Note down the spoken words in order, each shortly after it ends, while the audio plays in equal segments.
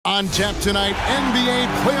On tap tonight, NBA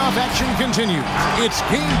playoff action continues. It's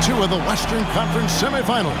Game 2 of the Western Conference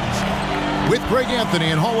Semifinals. With Greg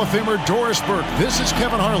Anthony and Hall of Famer Doris Burke, this is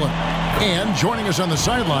Kevin Harlan. And joining us on the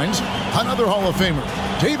sidelines, another Hall of Famer,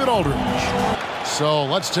 David Aldridge. So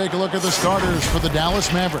let's take a look at the starters for the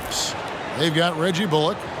Dallas Mavericks. They've got Reggie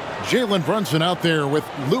Bullock, Jalen Brunson out there with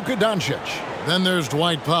Luka Doncic. Then there's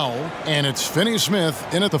Dwight Powell, and it's Finney Smith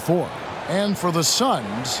in at the 4. And for the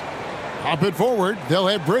Suns, up it forward, they'll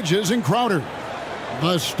have Bridges and Crowder.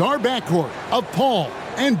 The star backcourt of Paul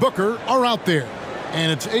and Booker are out there.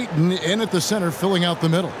 And it's Ayton in at the center, filling out the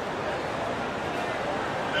middle.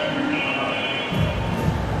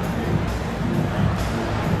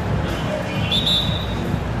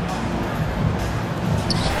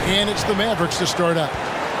 And it's the Mavericks to start out.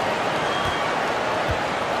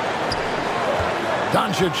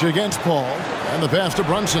 Doncic against Paul, and the pass to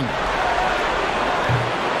Brunson.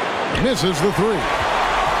 Misses the 3.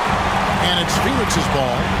 And it's Phoenix's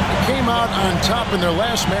ball. Came out on top in their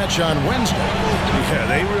last match on Wednesday. Yeah,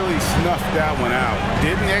 they really snuffed that one out.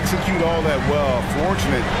 Didn't execute all that well.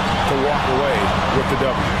 Fortunate to walk away with the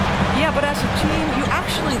W. Yeah, but as a team, you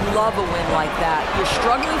actually love a win like that. You're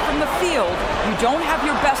struggling from the field. You don't have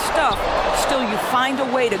your best stuff. Still, you find a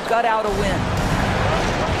way to gut out a win.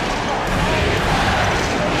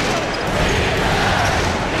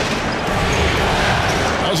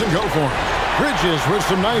 Doesn't go for him. Bridges with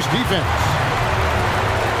some nice defense.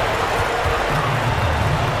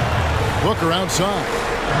 Booker outside.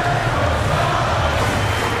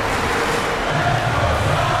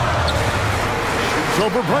 Shoots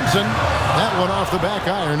over Brunson. That one off the back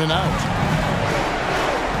iron and out.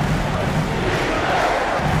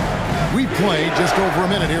 We played just over a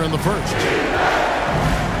minute here in the first.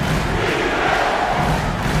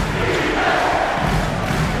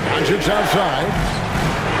 Doncic outside.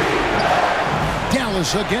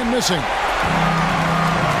 Dallas again missing.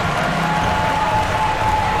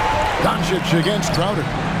 Doncic against Crowder.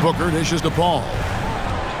 Booker dishes to Paul.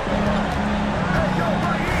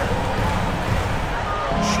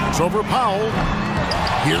 Shoots over Powell.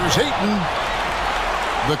 Here's Ayton.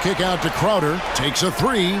 The kick out to Crowder. Takes a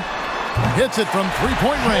 3. Hits it from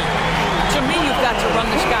three-point range. To me, you've got to run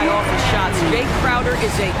this guy off his shots. Jay Crowder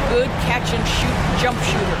is a good catch-and-shoot jump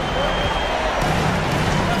shooter.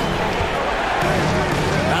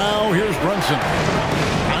 Here's Brunson.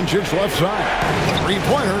 Doncic left side.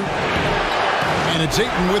 Three-pointer. And it's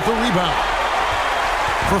Ayton with the rebound.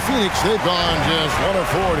 For Phoenix, they've gone just 1 of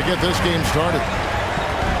 4 to get this game started.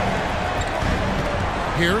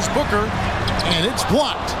 Here's Booker. And it's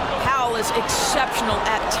blocked. Powell is exceptional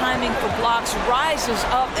at timing for blocks. Rises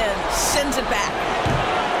up and sends it back.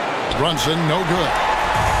 Brunson, no good.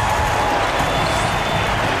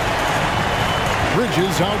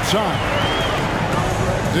 Bridges outside.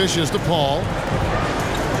 Dishes to Paul.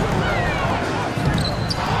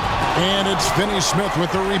 And it's Finney Smith with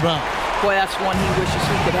the rebound. Boy, that's one he wishes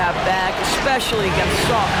he could have back, especially against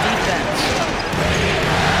soft defense.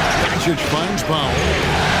 Doncic finds Powell.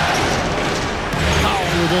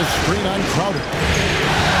 Powell with a screen on Crowder.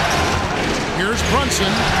 Here's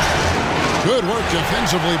Brunson. Good work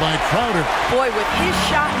defensively by Crowder. Boy, with his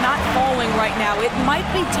shot not falling right now, it might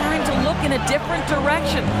be time to look in a different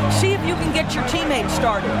direction. See if you can get your teammates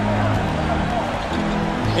started.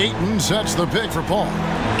 Ayton sets the pick for Paul.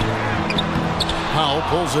 Powell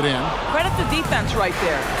pulls it in. Credit the defense right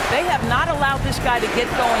there. They have not allowed this guy to get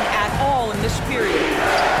going at all in this period.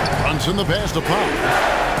 Brunson the pass to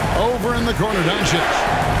Powell. Over in the corner, Doncic.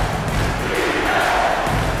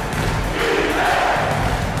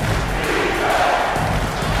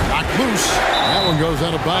 Loose. That one goes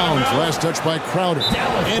out of bounds. Last touch by Crowder.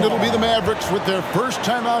 And it'll be the Mavericks with their first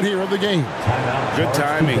timeout here of the game. Good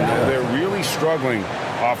timing. They're really struggling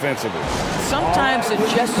offensively. Sometimes it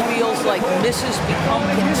just feels like misses become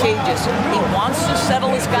contagious. He wants to settle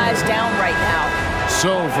his guys down right now.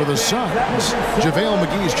 So for the Suns, JaVale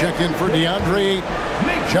McGee's checked in for DeAndre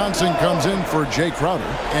Ayton. Johnson comes in for Jay Crowder.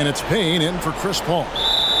 And it's Payne in for Chris Paul.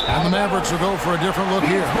 And the Mavericks will go for a different look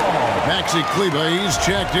here. Maxi Kleber, he's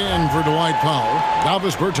checked in for Dwight Powell.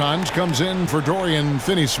 Davis Bertans comes in for Dorian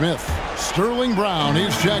Finney-Smith. Sterling Brown,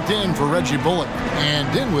 he's checked in for Reggie Bullock.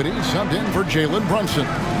 And Dinwiddie subbed in for Jalen Brunson.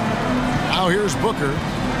 Now here's Booker.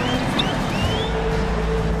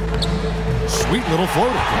 Sweet little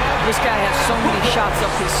floater. This guy has so many shots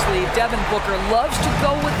up his sleeve. Devin Booker loves to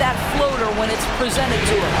go with that floater when it's presented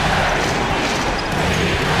to him.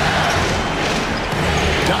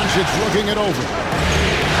 Doncic looking it over.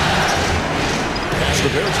 Pass to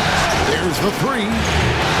Bertans. There's the 3.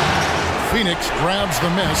 Phoenix grabs the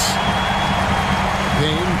miss.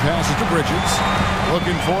 Payne passes to Bridges.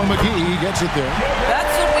 Looking for McGee. Gets it there. That's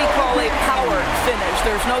what we call a power finish.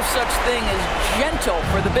 There's no such thing as gentle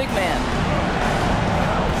for the big man.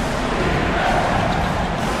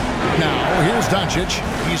 Now, here's Doncic.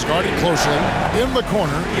 He's guarded closely. In the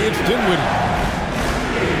corner, it's Dinwiddie.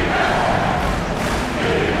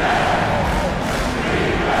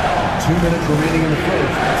 Two minutes remaining in the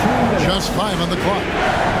first. 2 minutes. Just 5 on the clock.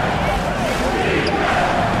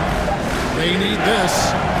 They need this.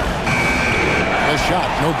 The shot,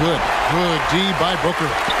 no good. Good D by Booker.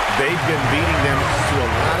 They've been beating them to a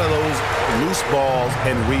lot of those loose balls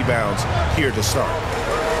and rebounds here to start.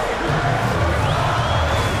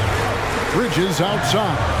 Bridges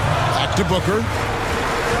outside. Back to Booker.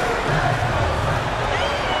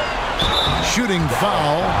 Shooting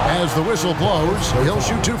foul as the whistle blows. He'll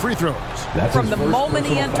shoot 2 free throws. From the moment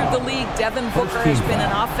he entered the league, Devin Booker has been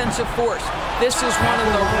an offensive force. This is one of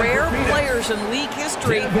the rare players in league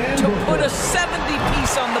history to put a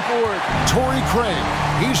 70-piece on the board. Torrey Craig,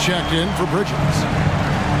 he's checked in for Bridges.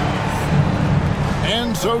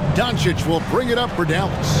 And so Doncic will bring it up for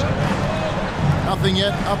Dallas. Nothing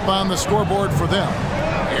yet up on the scoreboard for them.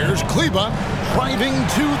 Here's Kleba driving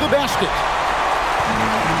to the basket.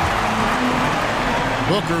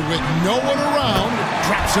 Booker with no one around,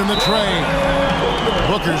 traps in the train.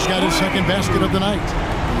 Booker's got his second basket of the night.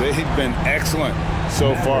 They've been excellent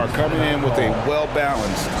so far, coming in with a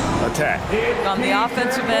well-balanced attack. On the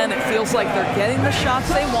offensive end, it feels like they're getting the shots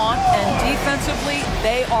they want, and defensively,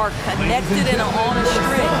 they are connected and on a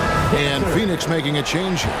string. And Phoenix making a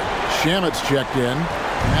change here. Shamet's checked in.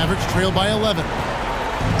 Mavericks trail by 11.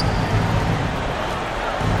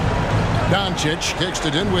 Doncic kicks to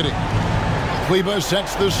Dinwiddie. Kleba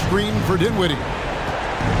sets the screen for Dinwiddie.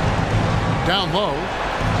 Down low.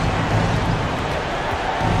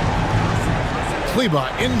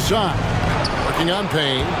 Kleba inside. Working on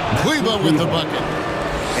Payne. Kleba with the bucket.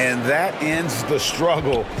 And that ends the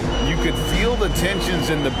struggle. You could feel the tensions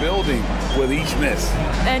in the building with each miss.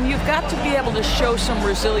 And you've got to be able to show some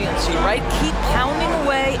resiliency, right? Keep pounding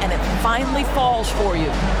away, and it finally falls for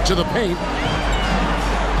you. To the paint.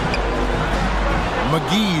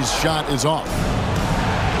 McGee's shot is off.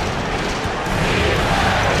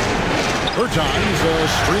 Bertans, a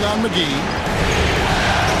screen on McGee.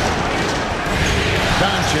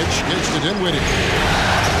 Doncic gets to Dinwiddie.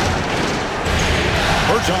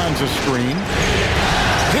 Bertans a screen.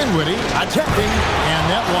 Dinwiddie attempting, and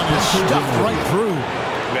that one is stuffed right through.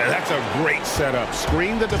 Man, that's a great setup.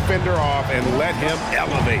 Screen the defender off and let him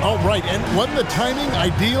elevate. Oh, right, and wasn't the timing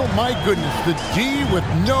ideal? My goodness, the D with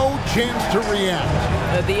no chance to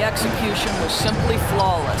react. The execution was simply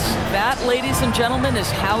flawless. That, ladies and gentlemen, is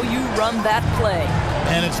how you run that play.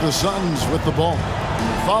 And it's the Suns with the ball.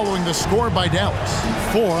 Following the score by Dallas.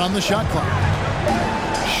 4 on the shot clock.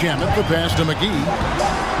 Shamet the pass to McGee.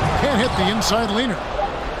 Can't hit the inside leaner.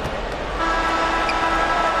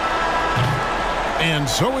 And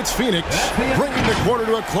so it's Phoenix bringing the quarter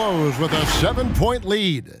to a close with a 7-point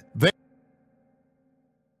lead.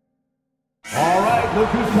 All right, look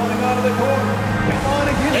who's coming out of the court. Come on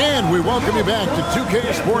again. And we welcome you back to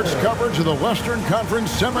 2K Sports coverage of the Western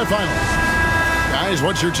Conference Semifinals. Guys,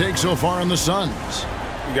 what's your take so far on the Suns?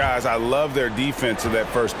 Guys, I love their defense in that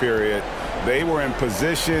first period. They were in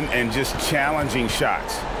position and just challenging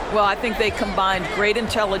shots. Well, I think they combined great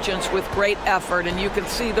intelligence with great effort, and you can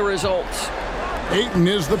see the results. Ayton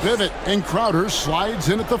is the pivot, and Crowder slides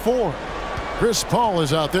in at the 4. Chris Paul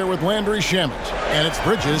is out there with Landry Shamet, and it's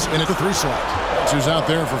Bridges in at the 3 slot. That's who's out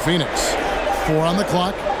there for Phoenix. 4 on the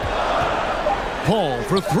clock. Paul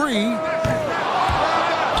for 3.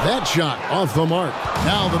 That shot off the mark.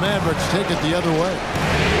 Now the Mavericks take it the other way.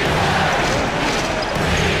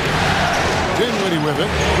 Dinwiddie with it.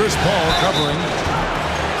 Chris Paul covering.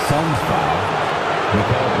 Suns foul.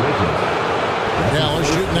 Mikal Bridges. Dallas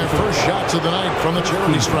shooting their first shots of the night from the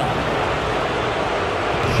charity stripe.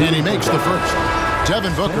 And he makes the first.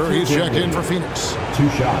 Devin Booker, he's checked in for Phoenix. 2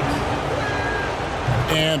 shots.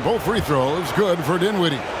 And both free throws good for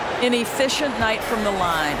Dinwiddie. An efficient night from the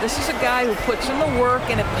line. This is a guy who puts in the work,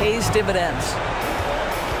 and it pays dividends.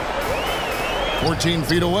 14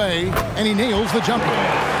 feet away, and he nails the jumper.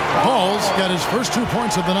 Paul's got his first 2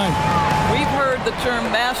 points of the night. We've heard the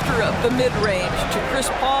term master of the mid-range. To Chris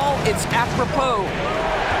Paul, it's apropos.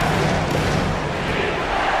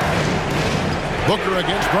 Booker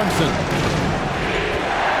against Brunson.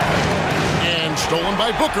 And stolen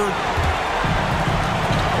by Booker.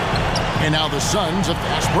 And now the Suns, a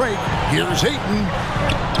fast break. Here's Ayton.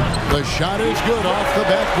 The shot is good off the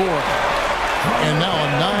backboard. And now a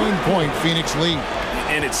 9-point Phoenix lead.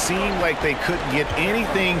 and it seemed like they couldn't get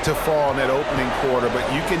anything to fall in that opening quarter, but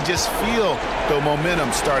you can just feel the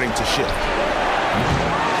momentum starting to shift.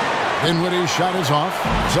 Dinwiddie's shot is off.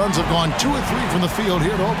 Suns have gone 2 of 3 from the field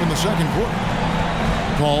here to open the second quarter.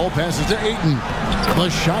 Ball passes to Ayton. The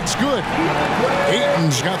shot's good.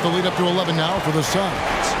 Ayton's got the lead up to 11 now for the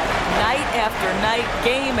Suns. Night after night,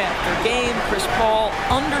 game after game, Chris Paul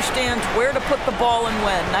understands where to put the ball and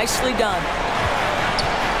when. Nicely done.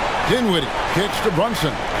 Dinwiddie kicks to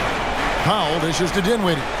Brunson. Powell dishes to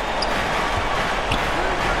Dinwiddie.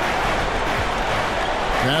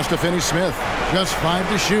 Pass to Finney-Smith. Just 5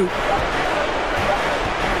 to shoot.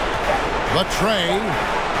 The tray.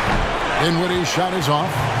 Dinwiddie's shot is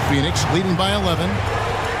off. Phoenix leading by 11.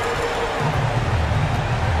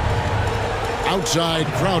 Outside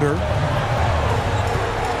Crowder.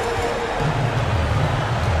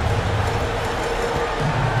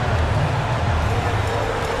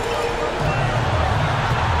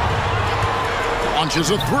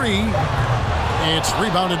 Launches a 3. It's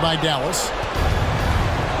rebounded by Dallas.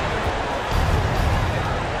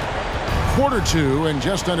 Quarter 2 and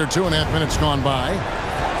just under 2.5 minutes gone by.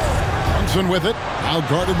 Brunson with it. Now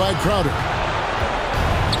guarded by Crowder.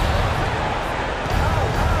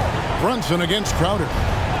 Brunson against Crowder.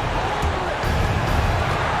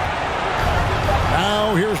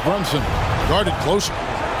 Now here's Brunson. Guarded closer.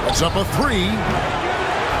 Puts up a 3.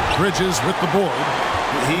 Bridges with the board.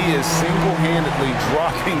 He is single-handedly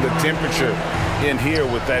dropping the temperature in here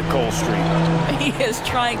with that cold streak. He is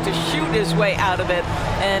trying to shoot his way out of it,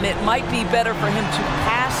 and it might be better for him to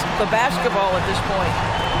pass the basketball at this point.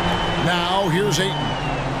 Now here's Ayton.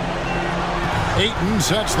 Ayton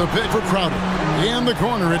sets the pick for Crowder. In the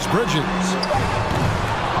corner, it's Bridges.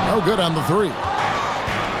 No good on the 3.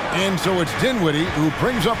 And so it's Dinwiddie who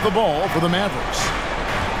brings up the ball for the Mavericks.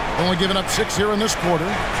 Only giving up 6 here in this quarter.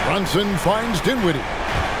 Brunson finds Dinwiddie.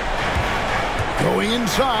 Going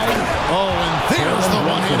inside. Oh, and there's the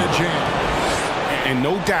one-handed jam. And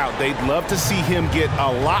no doubt they'd love to see him get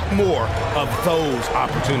a lot more of those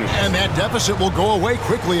opportunities. And that deficit will go away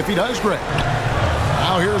quickly if he does, Greg.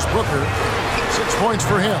 Now here's Booker. 6 points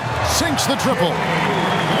for him. Sinks the triple.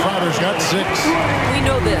 Crowder's got 6. We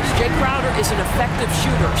know this. Jay Crowder is an effective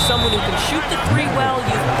shooter. Someone who can shoot the 3 well.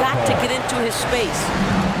 You've got to get into his space.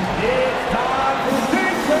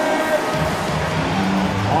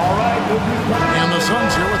 And the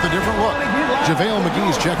Suns here with a different look. JaVale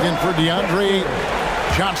McGee's checked in for DeAndre.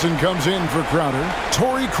 Johnson comes in for Crowder.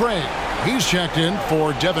 Torrey Craig, he's checked in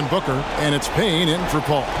for Devin Booker. And it's Payne in for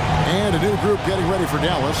Paul. And a new group getting ready for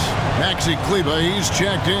Dallas. Maxi Kleber, he's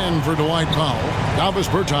checked in for Dwight Powell. Davis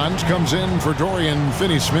Bertans comes in for Dorian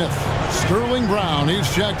Finney-Smith. Sterling Brown, he's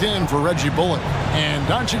checked in for Reggie Bullock. And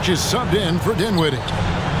Doncic is subbed in for Dinwiddie.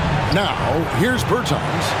 Now, here's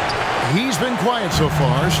Bertans. He's been quiet so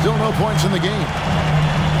far. Still no points in the game.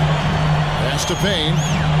 Pass to Payne.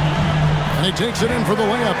 And he takes it in for the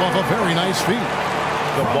layup off a very nice feed.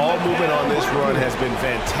 The ball movement on this run has been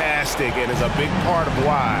fantastic and is a big part of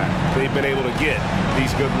why they've been able to get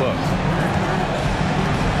these good looks.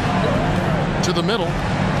 To the middle.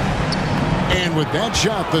 And with that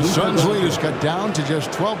shot, the Suns' lead is cut down to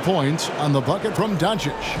just 12 points on the bucket from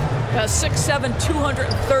Doncic. 6'7",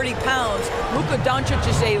 230 pounds. Luka Doncic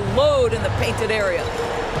is a load in the painted area.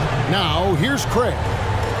 Now, here's Craig.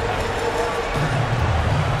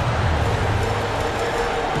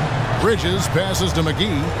 Bridges passes to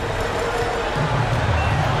McGee.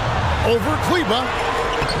 Over Kleber.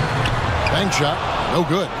 Bank shot. No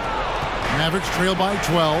good. Mavericks trail by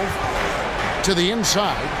 12. To the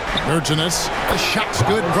inside. Urginus. The shot's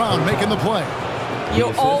good. Brown making the play.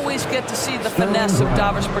 You'll always get to see the finesse of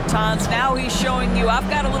Davis Bertans. Now he's showing you I've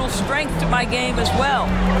got a little strength to my game as well.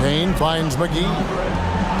 Payne finds McGee.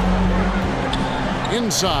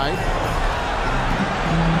 Inside.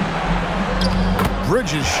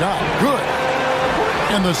 Bridges shot. Good.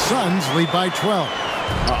 And the Suns lead by 12.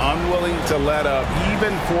 Unwilling to let up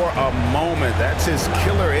even for a moment. That's his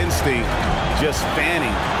killer instinct, just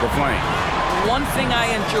fanning the flame. One thing I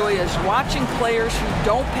enjoy is watching players who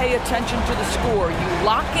don't pay attention to the score. You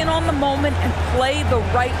lock in on the moment and play the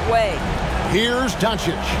right way. Here's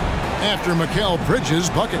Doncic. After Mikal Bridges'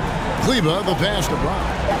 bucket. Kleber the pass to Brown.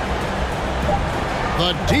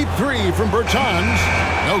 The deep 3 from Bertans.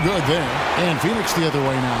 No good there. And Phoenix the other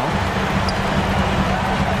way now.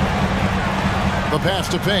 The pass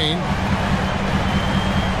to Payne.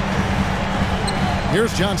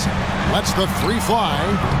 Here's Johnson. Lets the 3 fly.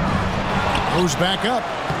 Goes back up.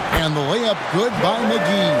 And the layup good by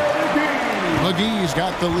McGee. McGee's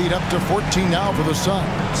got the lead up to 14 now for the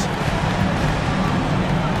Suns.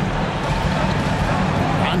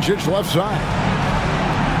 Doncic left side.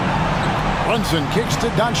 Brunson kicks to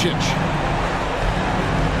Doncic.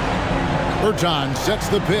 Berton sets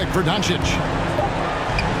the pick for Doncic.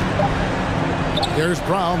 There's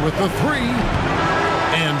Brown with the three.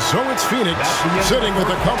 And so it's Phoenix sitting with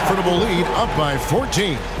a comfortable lead up by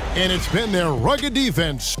 14. And it's been their rugged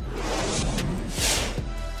defense.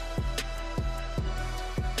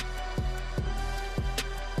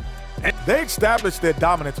 They established their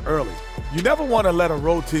dominance early. You never want to let a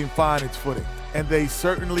road team find its footing, and they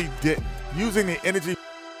certainly didn't. Using the energy.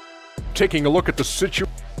 Taking a look at the situation.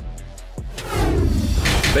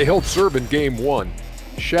 They held serve in game one.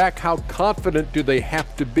 Shaq, how confident do they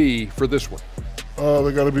have to be for this one?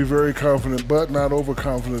 They got to be very confident, but not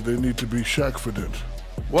overconfident. They need to be Shaq-fident.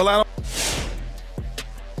 Well, I don't.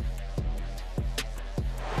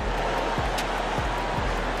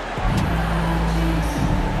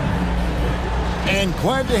 And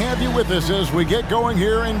glad to have you with us as we get going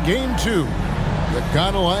here in game two. You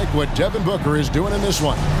gotta like what Devin Booker is doing in this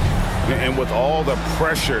one. And with all the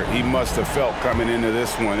pressure he must have felt coming into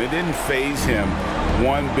this one, it didn't faze him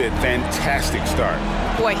one bit. Fantastic start.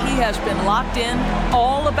 Boy, he has been locked in,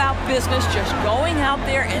 all about business, just going out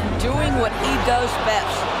there and doing what he does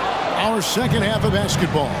best. Our second half of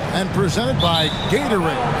basketball, and presented by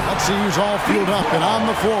Gatorade. Let's see who's all fueled up and on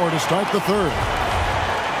the floor to start the third.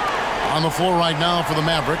 On the floor right now for the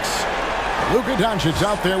Mavericks, Luka Doncic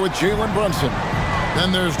out there with Jalen Brunson.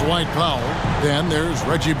 Then there's Dwight Powell. Then there's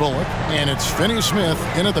Reggie Bullock. And it's Finney Smith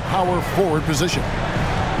in at the power forward position.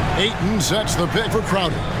 Ayton sets the pick for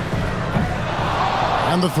Crowder.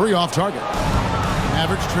 And the three off target.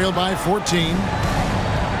 Mavericks trail by 14.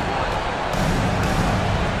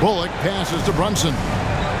 Bullock passes to Brunson.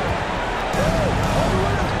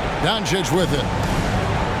 Doncic with it.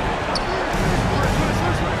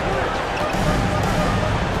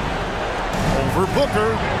 Over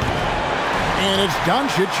Booker. And it's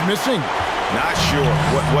Doncic missing. Not sure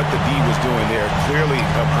what the D was doing there. Clearly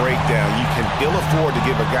a breakdown. You can ill afford to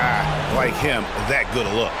give a guy like him that good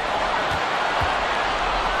a look.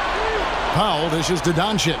 Powell dishes to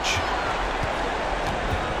Doncic.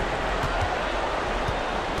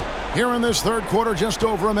 Here in this third quarter, just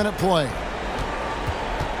over a minute play.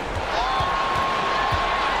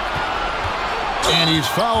 And he's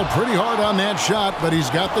fouled pretty hard on that shot, but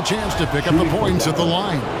he's got the chance to pick up the points at the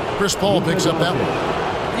line. Chris Paul picks up that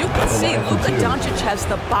one. You can see Luka Doncic has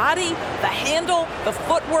the body, the handle, the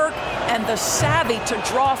footwork, and the savvy to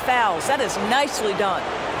draw fouls. That is nicely done.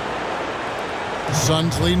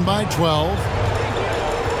 Suns leading by 12.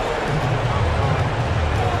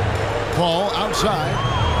 Paul outside.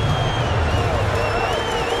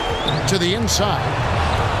 To the inside.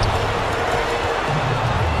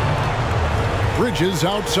 Bridges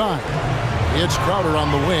outside. It's Crowder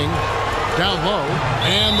on the wing. Down low.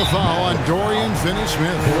 And the foul on Dorian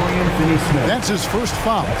Finney-Smith. Dorian Finney-Smith. That's his first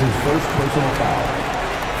foul. That's his first personal foul.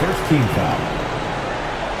 First team foul.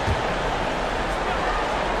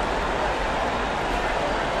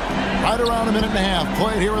 Right around a minute and a half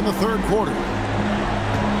played here in the third quarter.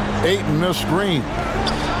 Ayton a screen.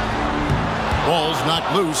 Ball's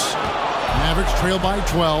knocked loose. Mavericks trail by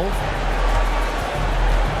 12.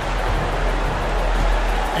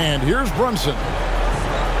 And here's Brunson.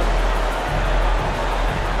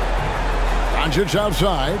 Doncic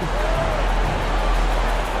outside.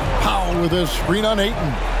 Powell with a screen on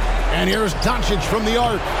Ayton. And here's Doncic from the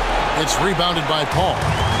arc. It's rebounded by Paul.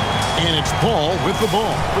 And it's Paul with the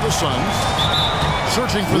ball for the Suns.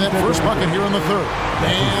 Searching for that first bucket here in the third.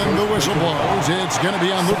 And the whistle blows. It's going to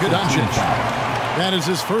be on Luka Doncic. That is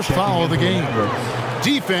his first foul of the game.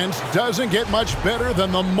 Defense doesn't get much better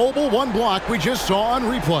than the mobile one block we just saw on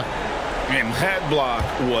replay. And that block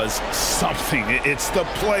was something. It's the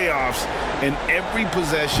playoffs, and every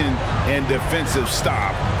possession and defensive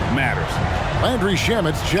stop matters. Landry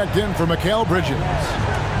Shamet's checked in for Mikal Bridges.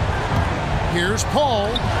 Here's Paul.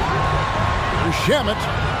 Here's Shamet.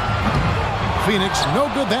 Phoenix no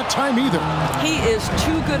good that time either. He is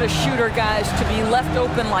too good a shooter, guys, to be left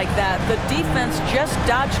open like that. The defense just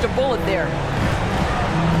dodged a bullet there.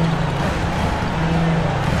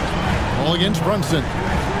 Ball against Brunson.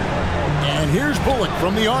 And here's Bullock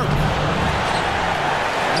from the arc.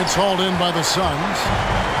 It's hauled in by the Suns.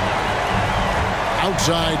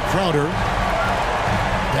 Outside Crowder.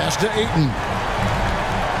 Pass to Ayton.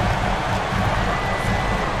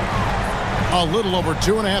 A little over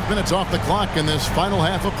 2.5 minutes off the clock in this final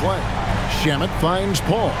half of play. Shamet finds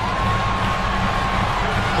Paul.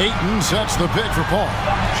 Ayton sets the pick for Paul.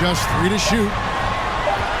 Just 3 to shoot.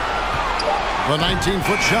 The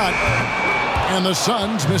 19-foot shot. And the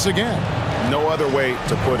Suns miss again. No other way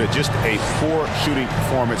to put it. Just a poor shooting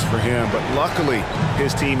performance for him. But luckily,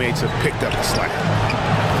 his teammates have picked up the slack.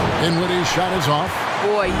 Dinwiddie's shot is off.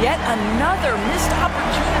 Boy, yet another missed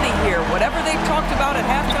opportunity here. Whatever they've talked about at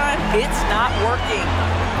halftime, it's not working.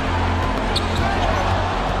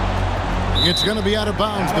 It's going to be out of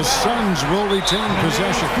bounds. The Suns will retain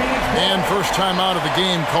possession. And first time out of the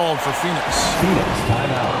game called for Phoenix. Phoenix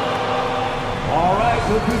timeout. All right,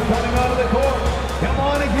 look who's coming out of the court. Come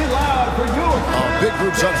on and get loud for your A big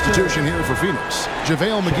group substitution here for Phoenix.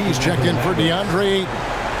 JaVale McGee's checked in for DeAndre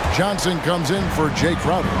Ayton. Johnson comes in for Jay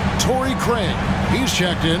Crowder. Torrey Craig, he's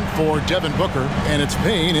checked in for Devin Booker. And it's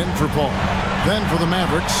Payne in for Paul. Then for the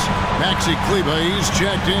Mavericks, Maxi Kleber, he's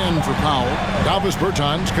checked in for Powell. Davis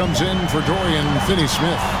Bertans comes in for Dorian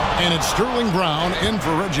Finney-Smith. And it's Sterling Brown in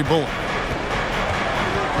for Reggie Bullock.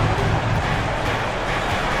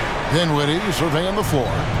 Dinwiddie surveying the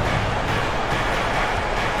floor.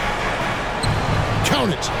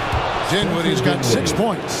 Count it. Dinwiddie's got 6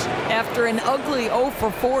 points. After an ugly 0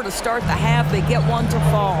 for 4 to start the half, they get one to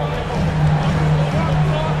fall.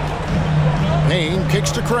 Payne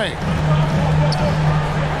kicks to Craig.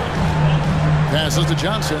 Passes to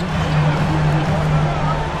Johnson.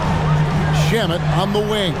 Shamet on the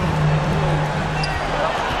wing.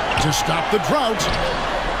 To stop the drought.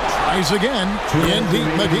 Tries again. In deep,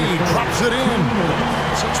 McGee drops it in.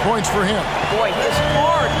 6 points for him. Boy, his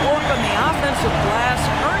hard work on the offensive glass,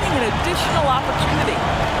 earning an additional opportunity.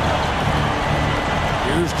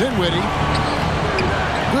 Here's Dinwiddie.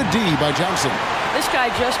 Good D by Johnson. This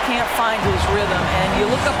guy just can't find his rhythm, and you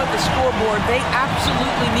look up at the scoreboard, they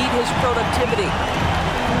absolutely need his productivity.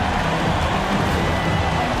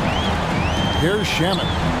 Here's Shamet.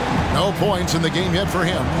 No points in the game yet for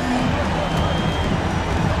him.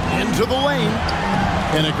 Into the lane,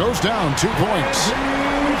 and it goes down 2 points.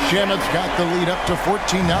 Shamet's got the lead up to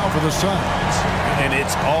 14 now for the Suns. And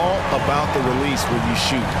it's all about the release when you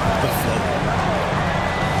shoot the float.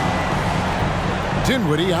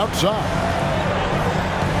 Dinwiddie outside.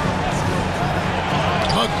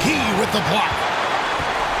 McGee with the block.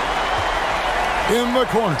 In the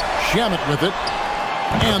corner. Shamet with it.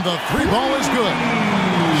 And the 3 ball is good.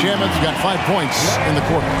 Shamet's got 5 points in the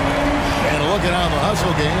quarter. And look at how the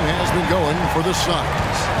hustle game has been going for the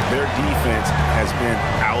Suns. Their defense has been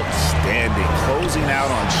outstanding, closing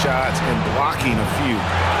out on shots and blocking a few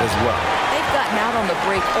as well. They've gotten out on the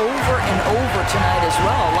break over and over tonight as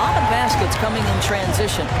well. A lot of baskets coming in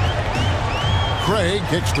transition. Craig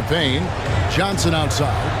kicks to Payne. Johnson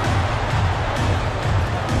outside.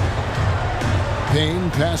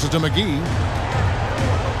 Payne passes to McGee.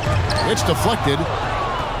 It's deflected.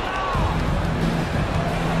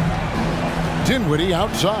 Dinwiddie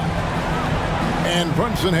outside. And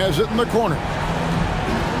Brunson has it in the corner.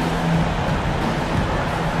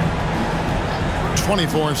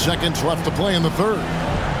 24 seconds left to play in the third.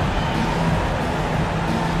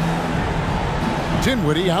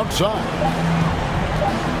 Dinwiddie outside.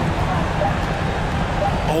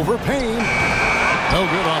 Over Payne. No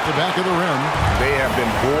good off the back of the rim. They have been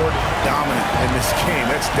board dominant in this game.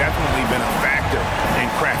 That's definitely been a factor in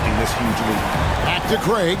crafting this huge lead. Back to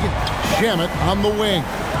Craig. Shamet on the wing.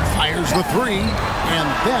 Fires the 3. And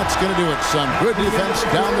that's going to do it. Some good defense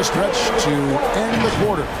down the stretch to end the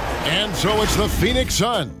quarter. And so it's the Phoenix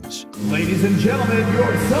Suns. Ladies and gentlemen,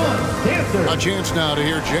 your Suns dancer. A chance now to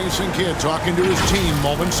hear Jason Kidd talking to his team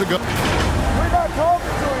moments ago. We're not talking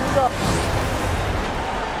to each other.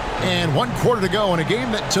 And 1 quarter to go in a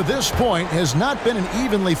game that to this point has not been an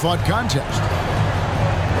evenly fought contest.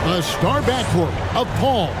 The star backcourt of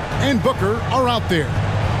Paul and Booker are out there.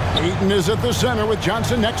 Ayton is at the center with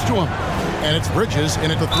Johnson next to him. And it's Bridges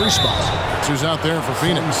in at the 3 spot. Who's out there for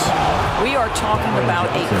Phoenix? We are talking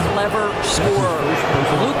about a clever scorer.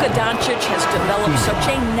 Luka Doncic has developed such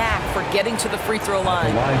a knack for getting to the free throw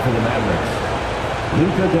line. Line for the Mavericks.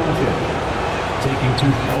 Luka Doncic taking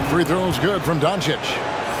 2. Free throws good from Doncic.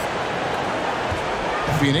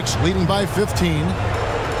 Phoenix leading by 15.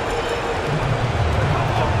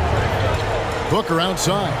 Booker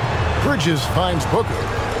outside. Bridges finds Booker.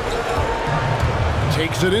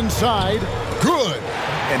 Takes it inside. Good.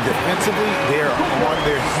 And defensively, they are on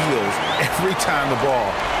their heels every time the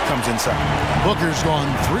ball comes inside. Booker's gone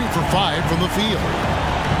 3 for 5 from the field.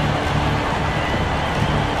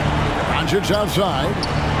 Doncic outside.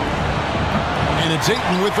 And it's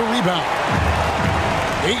Ayton with the rebound.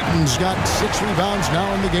 Ayton's got 6 rebounds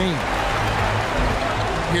now in the game.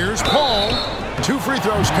 Here's Paul. 2 free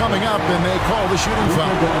throws coming up, and they call the shooting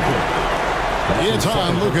foul. It's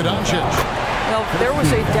on Luka Doncic. Well, there was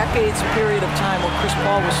a decades period of time where Chris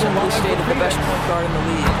Paul was simply stated the best point guard in the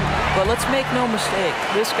league. But let's make no mistake,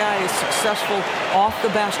 this guy is successful off the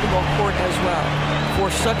basketball court as well. For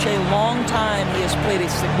such a long time, he has played a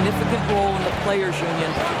significant role in the Players Union,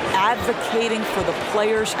 advocating for the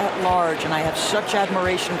players at large, and I have such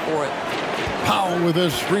admiration for it. Powell with a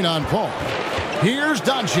screen on Paul. Here's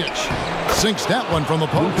Doncic. Sinks that one from the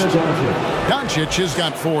post. Doncic has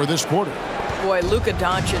got 4 this quarter. Boy, Luka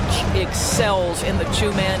Doncic excels in the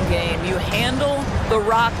two-man game. You handle the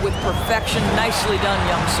rock with perfection. Nicely done,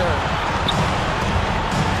 young sir.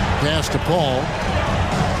 Pass to Paul.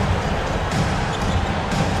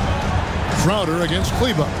 Crowder against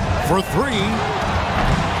Kleba for 3.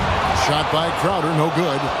 Shot by Crowder, no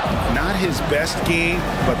good. Not his best game,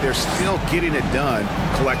 but they're still getting it done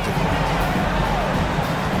collectively.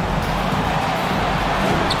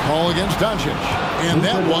 Paul against Doncic. And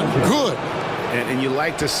that one, good. And you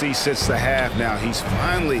like to see since the half now, he's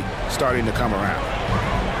finally starting to come around.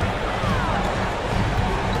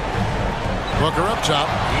 Booker up top.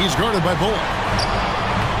 He's guarded by Bullock.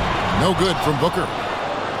 No good from Booker.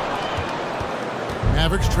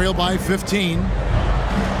 Mavericks trail by 15.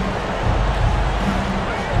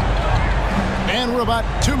 And we're about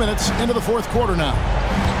 2 minutes into the fourth quarter now.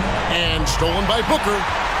 And stolen by Booker.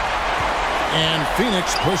 And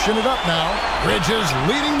Phoenix pushing it up now. Bridges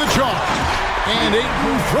leading the charge. And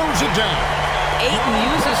Ayton throws it down.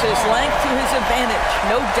 Ayton uses his length to his advantage.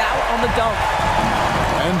 No doubt on the dunk.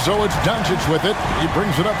 And so it's Doncic with it. He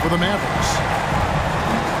brings it up for the Mavericks.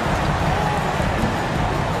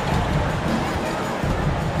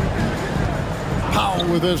 Powell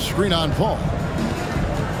with a screen on Paul.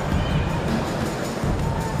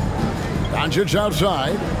 Doncic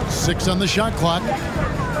outside. 6 on the shot clock.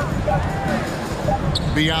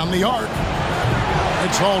 Beyond the arc.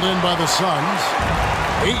 It's hauled in by the Suns.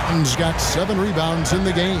 Ayton's got 7 rebounds in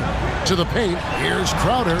the game. To the paint, here's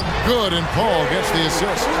Crowder. Good, and Paul gets the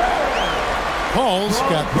assist. Paul's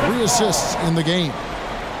got 3 assists in the game.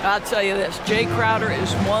 I'll tell you this, Jay Crowder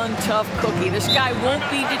is one tough cookie. This guy won't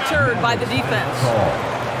be deterred by the defense.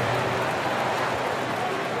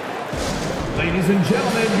 Ladies and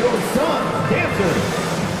gentlemen, your Suns dancers.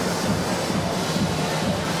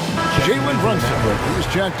 Jalen Brunson, who's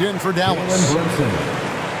checked in for Dallas.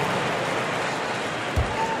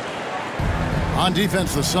 On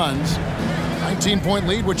defense, the Suns, 19-point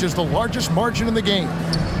lead, which is the largest margin in the game.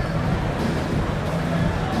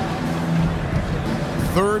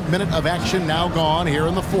 3rd minute of action now gone here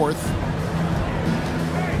in the 4th.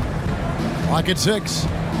 Clock at 6.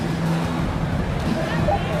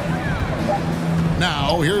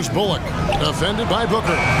 Now here's Bullock, defended by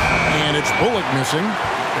Booker, and it's Bullock missing.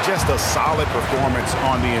 Just a solid performance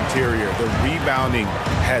on the interior. The rebounding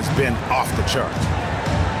has been off the charts.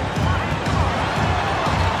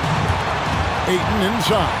 Ayton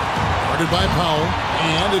inside, guarded by Powell,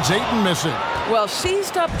 and it's Ayton missing. Well,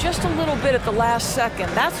 seized up just a little bit at the last second.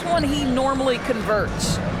 That's when he normally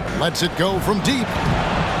converts. Lets it go from deep.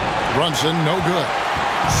 Brunson, no good.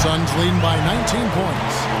 Suns leading by 19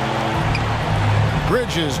 points.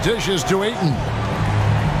 Bridges dishes to Ayton.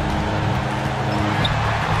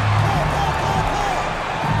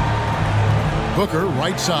 Booker,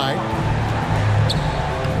 right side.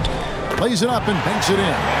 Plays it up and banks it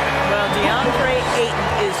in. Well, DeAndre Ayton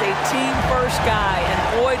is a team-first guy,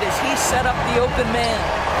 and boy, does he set up the open man.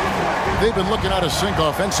 They've been looking out of sync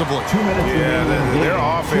offensively. Yeah, their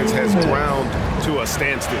offense has ground to a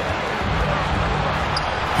standstill.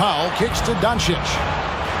 Powell kicks to Doncic.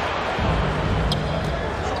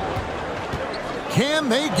 Can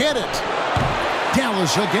they get it?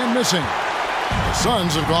 Dallas again missing. The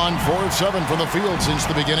Suns have gone 4 of 7 from the field since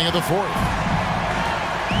the beginning of the 4th.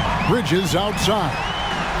 Bridges outside.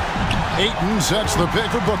 Ayton sets the pick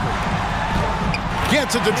for Booker.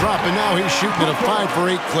 Gets it to drop, and now he's shooting at a 5 for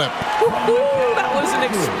 8 clip. That was an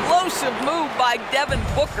explosive move by Devin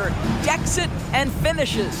Booker. Decks it and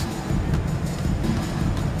finishes.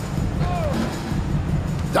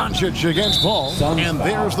 Doncic against Paul, and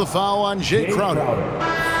there's the foul on Jay Crowder.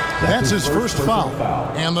 That's his first foul.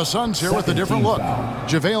 And the Suns here with a different look.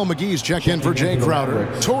 JaVale McGee's checked in for Jay Crowder.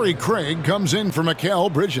 Torrey Craig comes in for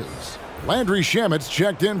Mikal Bridges. Landry Shamet's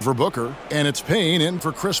checked in for Booker, and it's Payne in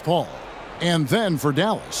for Chris Paul. And then for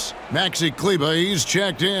Dallas, Maxi Kleba, he's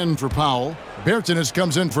checked in for Powell. Bertans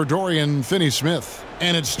comes in for Dorian Finney-Smith.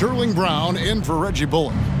 And it's Sterling Brown in for Reggie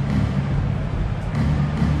Bullock.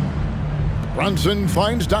 Brunson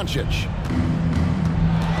finds Doncic.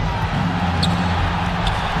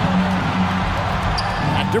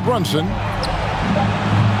 Back to Brunson.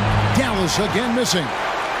 Dallas again missing.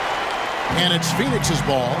 And it's Phoenix's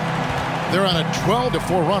ball. They're on a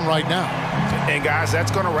 12-4 run right now. And, guys,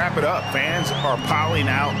 that's going to wrap it up. Fans are piling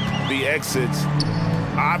out the exits.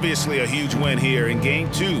 Obviously a huge win here in Game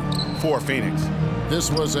 2 for Phoenix. This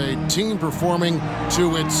was a team performing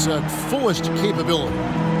to its fullest capability.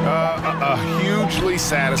 A hugely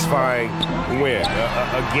satisfying win.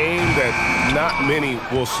 A game that not many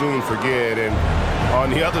will soon forget. And on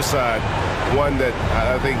the other side, one that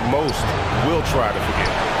I think most will try to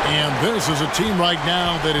forget. And this is a team right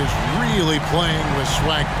now that is really playing with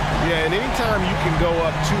swag. Yeah, and anytime you can go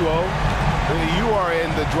up 2-0, you are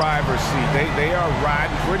in the driver's seat. They are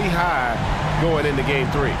riding pretty high going into Game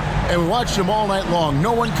 3. And we watched him all night long.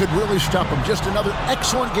 No one could really stop him. Just another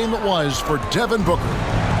excellent game it was for Devin Booker.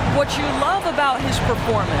 What you love about his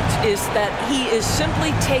performance is that he is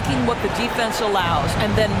simply taking what the defense allows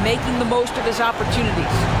and then making the most of his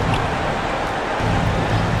opportunities.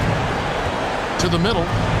 To the middle,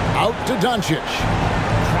 out to Doncic.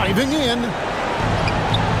 Driving in.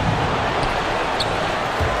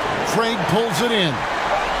 Craig pulls it in.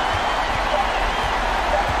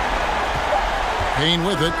 Payne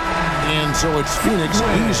with it. And so it's Phoenix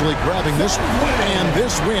easily grabbing this one. And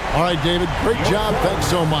this win. All right, David, great job. Thanks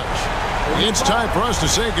so much. It's time for us to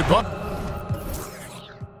say goodbye.